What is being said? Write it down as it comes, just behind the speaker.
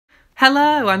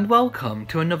Hello and welcome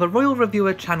to another Royal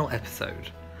Reviewer channel episode.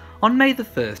 On May the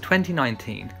 1st,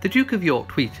 2019, the Duke of York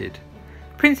tweeted,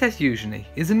 "Princess Eugenie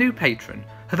is a new patron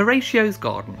of Horatio's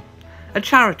Garden, a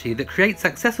charity that creates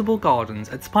accessible gardens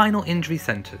at spinal injury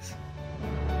centres."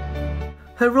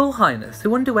 Her Royal Highness,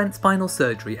 who underwent spinal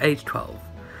surgery aged 12,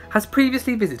 has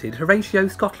previously visited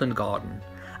Horatio's Scotland Garden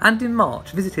and in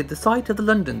March visited the site of the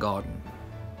London Garden.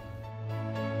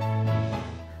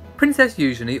 Princess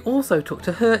Eugenie also took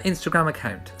to her Instagram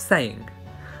account, saying,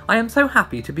 "I am so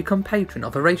happy to become patron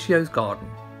of Horatio's Garden.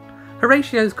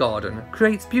 Horatio's Garden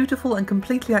creates beautiful and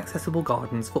completely accessible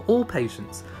gardens for all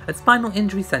patients at spinal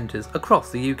injury centres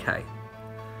across the UK.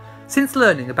 Since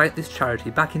learning about this charity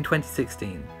back in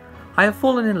 2016, I have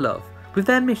fallen in love with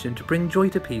their mission to bring joy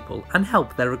to people and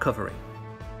help their recovery."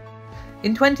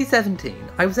 In 2017,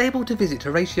 I was able to visit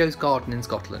Horatio's Garden in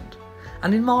Scotland,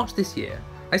 and in March this year,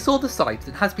 I saw the site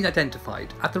that has been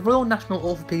identified at the Royal National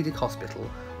Orthopaedic Hospital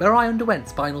where I underwent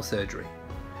spinal surgery.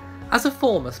 As a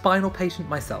former spinal patient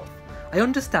myself, I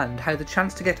understand how the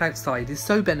chance to get outside is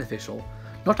so beneficial,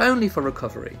 not only for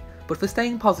recovery, but for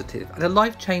staying positive at a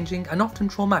life-changing and often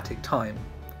traumatic time.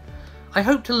 I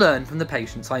hope to learn from the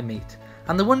patients I meet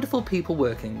and the wonderful people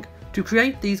working to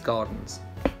create these gardens.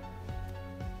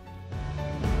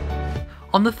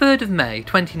 On the 3rd of May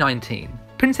 2019,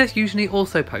 Princess Eugenie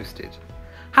also posted,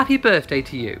 "Happy birthday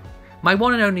to you, my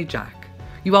one and only Jack.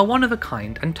 You are one of a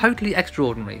kind and totally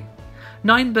extraordinary.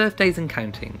 9 birthdays and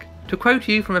counting. To quote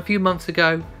you from a few months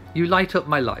ago, you light up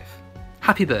my life.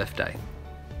 Happy birthday."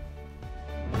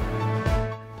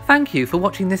 Thank you for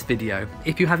watching this video.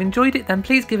 If you have enjoyed it, then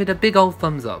please give it a big old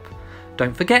thumbs up.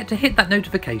 Don't forget to hit that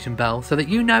notification bell so that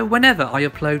you know whenever I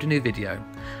upload a new video.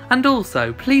 And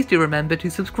also, please do remember to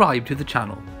subscribe to the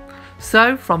channel.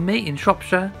 So, from me in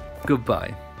Shropshire,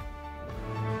 goodbye.